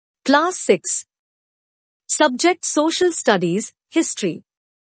Class 6. Subject Social Studies, History.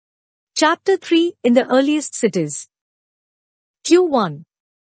 Chapter 3 In the Earliest Cities. Q1.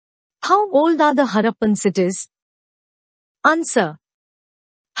 How old are the Harappan cities? Answer.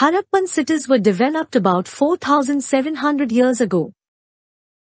 Harappan cities were developed about 4,700 years ago.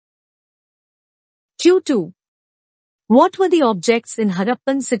 Q2. What were the objects in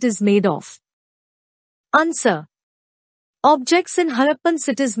Harappan cities made of? Answer. Objects in Harappan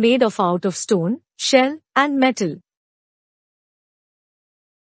cities made out of stone, shell, and metal.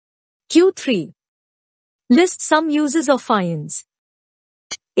 Q3. List some uses of faience.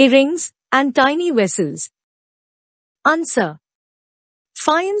 Earrings and tiny vessels. Answer.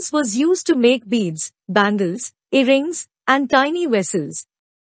 Faience was used to make beads, bangles, earrings, and tiny vessels.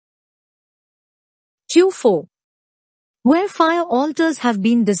 Q4. Where fire altars have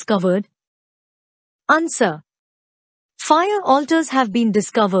been discovered? Answer. Fire altars have been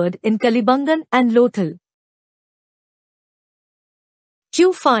discovered in Kalibangan and Lothal.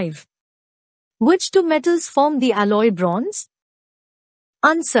 Q5. Which two metals form the alloy bronze?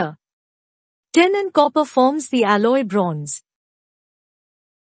 Answer. Tin and copper forms the alloy bronze.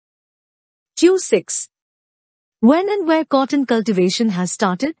 Q6. When and where cotton cultivation has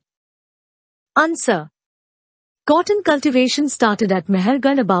started? Answer. Cotton cultivation started at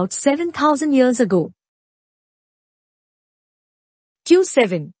Mehergarh about 7,000 years ago.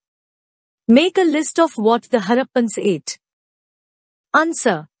 Q7. Make a list of what the Harappans ate.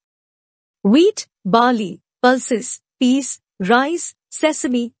 Answer. Wheat, barley, pulses, peas, rice,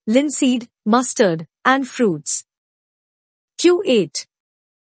 sesame, linseed, mustard, and fruits. Q8.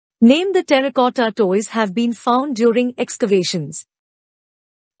 Name the terracotta toys have been found during excavations.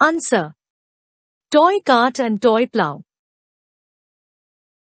 Answer. Toy cart and toy plough.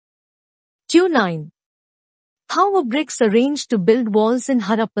 Q9. How were bricks arranged to build walls in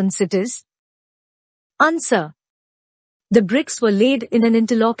Harappan cities? Answer. The bricks were laid in an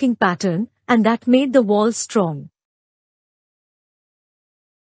interlocking pattern, and that made the walls strong.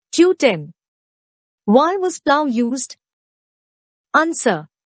 Q10. Why was plough used? Answer.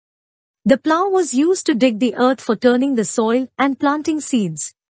 The plough was used to dig the earth for turning the soil and planting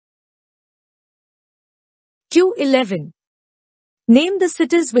seeds. Q11. Name the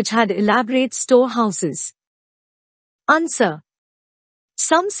cities which had elaborate storehouses. Answer.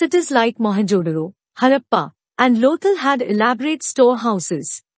 Some cities like Mohenjo-daro, Harappa, and Lothal had elaborate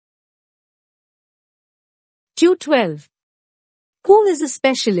storehouses. Q12. Who is a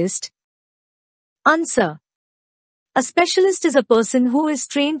specialist? Answer. A specialist is a person who is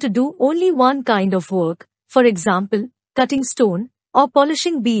trained to do only one kind of work, for example, cutting stone, or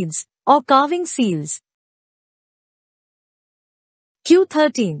polishing beads, or carving seals.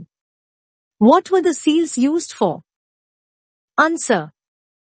 Q13. What were the seals used for? Answer.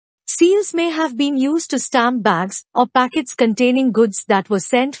 Seals may have been used to stamp bags or packets containing goods that were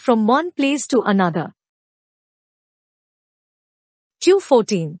sent from one place to another.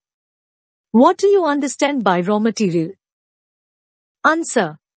 Q14. What do you understand by raw material?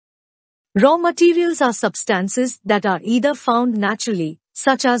 Answer. Raw materials are substances that are either found naturally,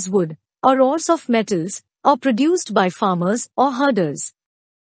 such as wood, or ores of metals, or produced by farmers or herders.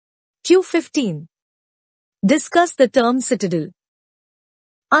 Q15. Discuss the term citadel.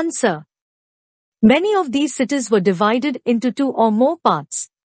 Answer. Many of these cities were divided into two or more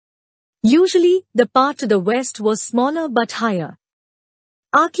parts. Usually, the part to the west was smaller but higher.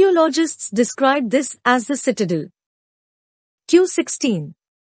 Archaeologists describe this as the citadel. Q16.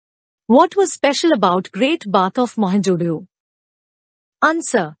 What was special about Great Bath of Mohenjo-daro?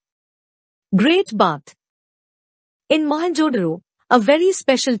 Answer. Great Bath. In Mohenjo-daro, a very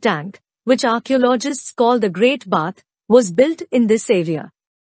special tank, which archaeologists call the Great Bath, was built in this area.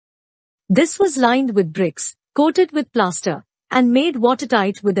 This was lined with bricks, coated with plaster, and made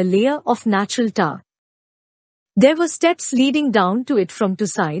watertight with a layer of natural tar. There were steps leading down to it from two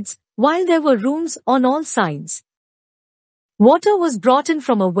sides, while there were rooms on all sides. Water was brought in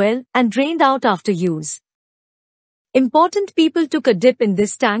from a well and drained out after use. Important people took a dip in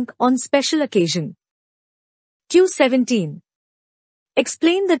this tank on special occasion. Q17.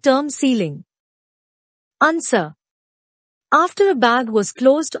 Explain the term sealing. Answer. After a bag was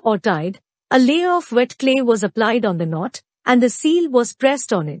closed or tied, a layer of wet clay was applied on the knot, and the seal was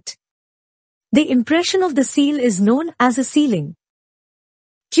pressed on it. The impression of the seal is known as a sealing.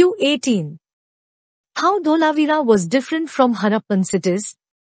 Q18. How Dholavira was different from Harappan cities?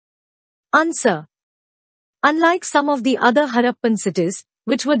 Answer. Unlike some of the other Harappan cities,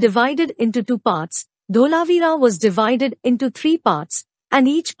 which were divided into two parts, Dholavira was divided into three parts, and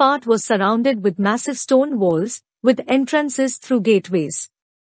each part was surrounded with massive stone walls, with entrances through gateways.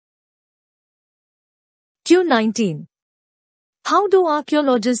 Q19. How do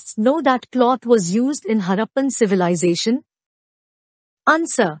archaeologists know that cloth was used in Harappan civilization?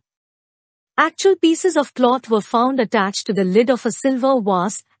 Answer. Actual pieces of cloth were found attached to the lid of a silver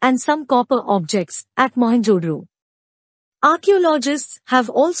vase and some copper objects at Mohenjo-daro. Archaeologists have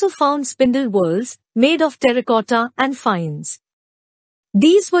also found spindle whorls made of terracotta and fines.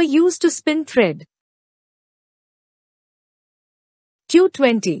 These were used to spin thread.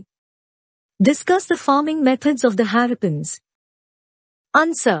 Q20. Discuss the farming methods of the Harappans.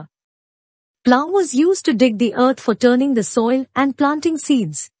 Answer. Plough was used to dig the earth for turning the soil and planting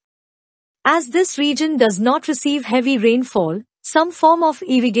seeds. As this region does not receive heavy rainfall, some form of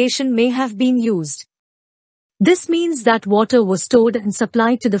irrigation may have been used. This means that water was stored and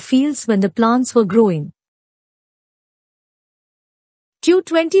supplied to the fields when the plants were growing.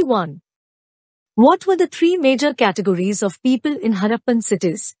 Q21. What were the three major categories of people in Harappan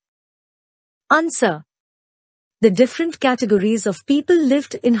cities? Answer. The different categories of people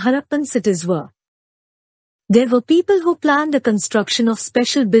lived in Harappan cities were: there were people who planned the construction of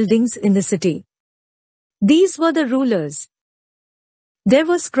special buildings in the city. These were the rulers. There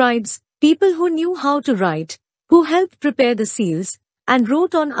were scribes, people who knew how to write, who helped prepare the seals, and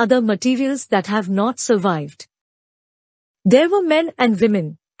wrote on other materials that have not survived. There were men and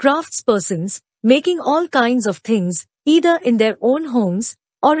women, craftspersons, making all kinds of things, either in their own homes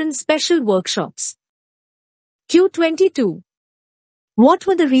or in special workshops. Q22. What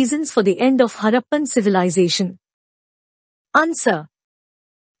were the reasons for the end of Harappan civilization? Answer.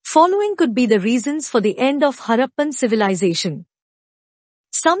 Following could be the reasons for the end of Harappan civilization.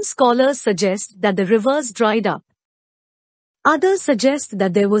 Some scholars suggest that the rivers dried up. Others suggest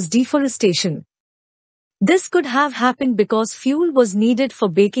that there was deforestation. This could have happened because fuel was needed for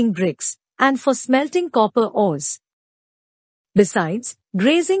baking bricks and for smelting copper ores. Besides,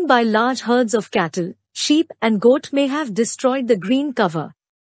 grazing by large herds of cattle, sheep and goat may have destroyed the green cover.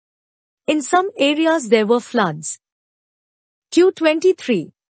 In some areas there were floods.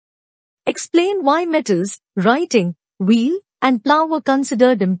 Q23. Explain why metals, writing, wheel, and plough were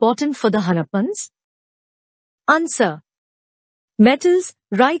considered important for the Harappans. Answer. Metals,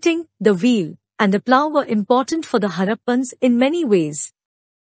 writing, the wheel, and the plough were important for the Harappans in many ways.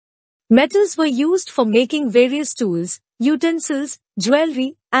 Metals were used for making various tools, utensils,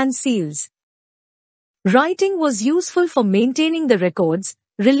 jewelry, and seals. Writing was useful for maintaining the records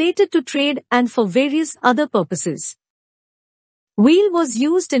related to trade and for various other purposes. Wheel was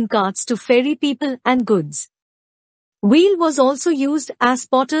used in carts to ferry people and goods. Wheel was also used as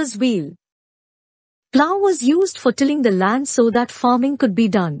potter's wheel. Plough was used for tilling the land so that farming could be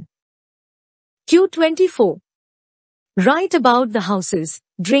done. Q24. Write about the houses,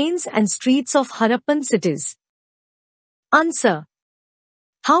 drains and streets of Harappan cities. Answer.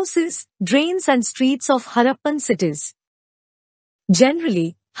 Houses, drains and streets of Harappan cities.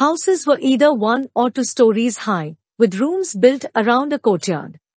 Generally, houses were either 1 or 2 stories high, with rooms built around a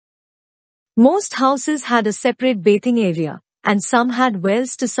courtyard. Most houses had a separate bathing area, and some had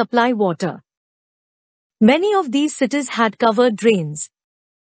wells to supply water. Many of these cities had covered drains.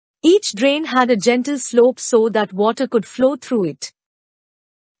 Each drain had a gentle slope so that water could flow through it.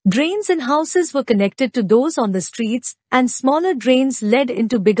 Drains in houses were connected to those on the streets, and smaller drains led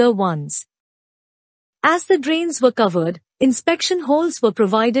into bigger ones. As the drains were covered, inspection holes were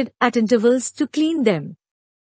provided at intervals to clean them.